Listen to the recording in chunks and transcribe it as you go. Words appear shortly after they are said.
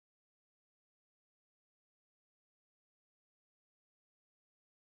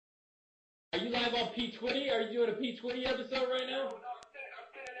Are you live on P20? Are you doing a P20 episode right now? No, I'm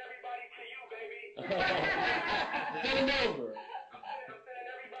sending everybody to you, baby. Send them over. I'm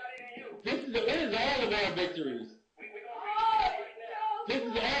sending everybody to you. This is all of our victories. We're going to retweet right now. This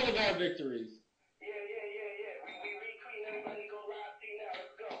is all of our victories. Yeah. We retweeting everybody. Go live, see now.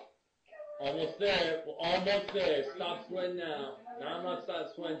 Let's go. Almost there. We're almost there. Stop sweating now. No, I'm not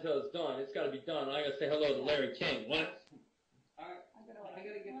stopping sweating until it's done. It's got to be done. I got to say hello to Larry King. What? Alright, I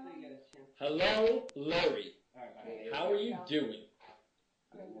gotta get the chance. Hello, Larry. Alright, How are you doing?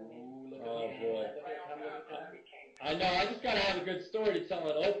 Oh, boy. I know. I just got to have a good story to tell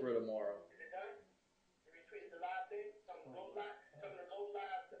on Oprah tomorrow. Is it done? You retweeted the live thing? Some of the go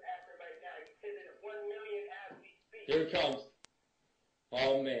live to after right now. You said it 1 million as we speak. Here it comes.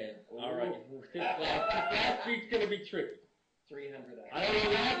 Oh, man. All right. This last week's going to be tricky. 300 I don't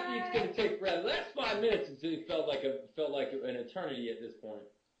know. Last week's going to take forever. Last 5 minutes it felt like an eternity at this point.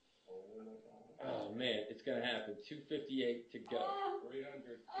 Oh man, it's going to happen. 2:58 to go.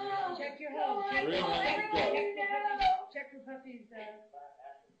 300. Check your home. Check your puppy's.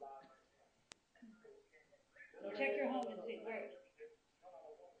 Check your home and see where.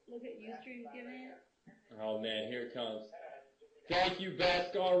 Look at Ustream's giving it. Oh man, here it comes. Thank you,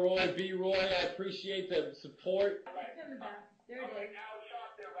 Bascar Roy, B Roy. I appreciate the support. It's coming back. There it is.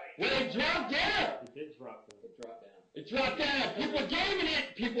 Well, it dropped down. It did drop down. It dropped down. It dropped down. People are gaming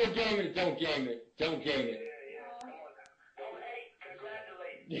it. People are gaming it. Don't game it. Don't game it. Don't hate.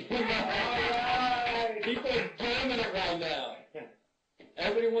 Congratulate. Alright. People are gaming it right now.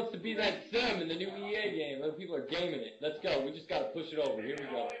 Everybody wants to be that Sim in the new EA game. Other people are gaming it. Let's go. We just got to push it over. Here we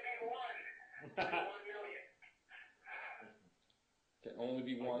go. Can only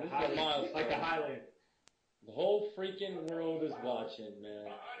be one. This is a milestone. Like a Highland. The whole freaking world is watching,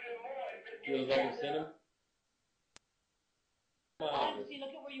 man. Feels like I've seen him. See,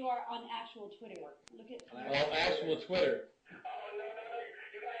 look at where you are on actual Twitter. Look at. Oh, actual Twitter.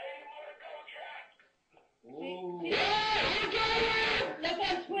 See, look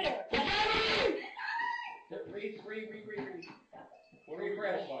on Twitter. Read.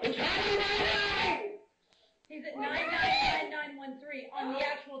 Refresh. He's at 999913 on the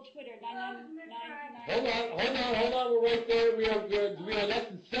actual Twitter. 99999. Hold on. We're right there. We are less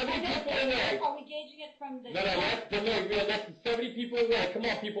than 70 people away. Are we gauging it from the? No. We are less than 70 people away. Come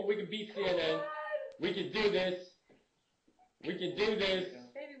on, people. We can beat CNN. We can do this. Baby,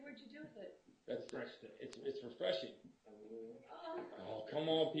 where'd you do with it? It's refreshing. Oh, come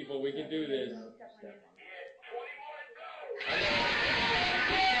on, people. We can do this.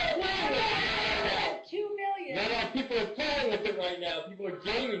 2 million. No, people are playing with it right now. People are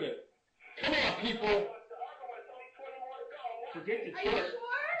gaming it. Come on, people. Forget the Are you chart. sure?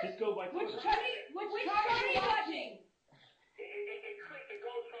 Just go by Which Twitter. chart are you watching? It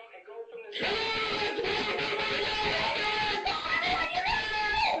goes from the.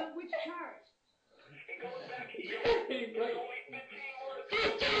 Which chart? It goes back. Right. It's only 15 more to go.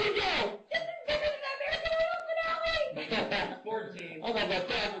 15 to go. This is bigger than the American Idol finale. 14. Oh, that's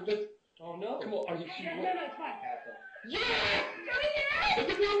that. Oh no. Come on. Are you No, sure? it's fine. Yes! Look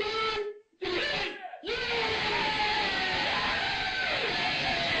at my man!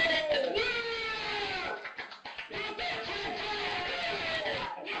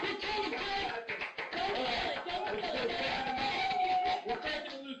 We're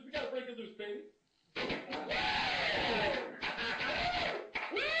breaking it loose. We gotta break it loose, baby.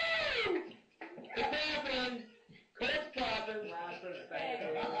 It's happening. Court's popping.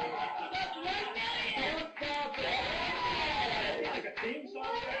 Like a theme song.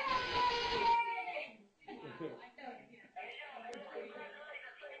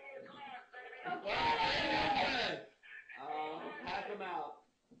 Pass them out.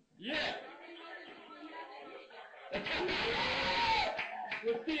 Yeah. Let's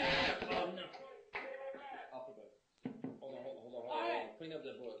see it. Oh, no. Off the boat. Hold on. Clean up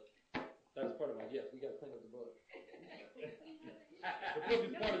that book. That's part of my gift. We gotta clean up the book. The book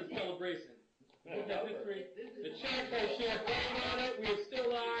is part of the celebration. The book has history. The check has champagne on it. We are still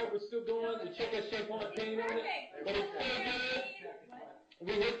live. We're still going. The check has champagne on it. But it's still good.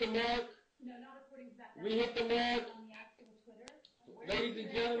 We hit the mark. No, not according to that. We hit the mark. On the actual Twitter. Ladies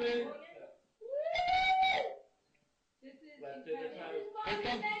and gentlemen, This is Left incredible. here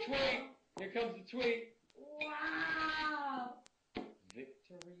comes the tweet. Here comes the tweet. Wow.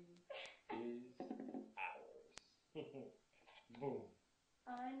 Victory is ours. Boom.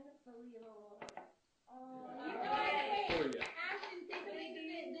 Unbelievable. Oh, For you. Ashton, think of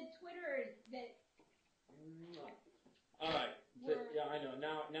the Twitters that. All right. Yeah, I know.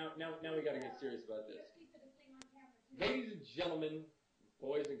 Now we got to get serious about this. Ladies and gentlemen,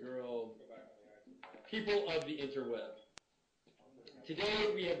 boys and girls, people of the interweb.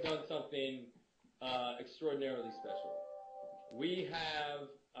 Today we have done something extraordinarily special. We have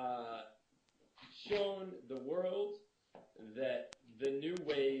shown the world that the new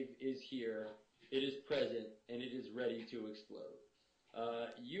wave is here, it is present, and it is ready to explode.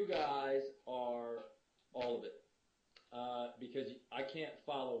 You guys are all of it, because I can't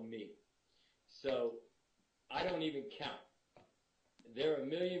follow me. So I don't even count. There are a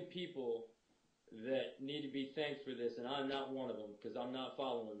million people that need to be thanked for this, and I'm not one of them, because I'm not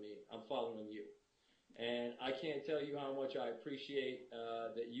following me. I'm following you. And I can't tell you how much I appreciate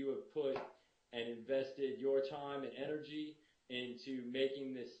that you have put and invested your time and energy into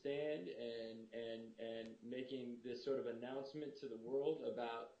making this stand and making this sort of announcement to the world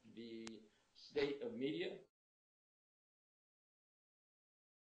about the state of media.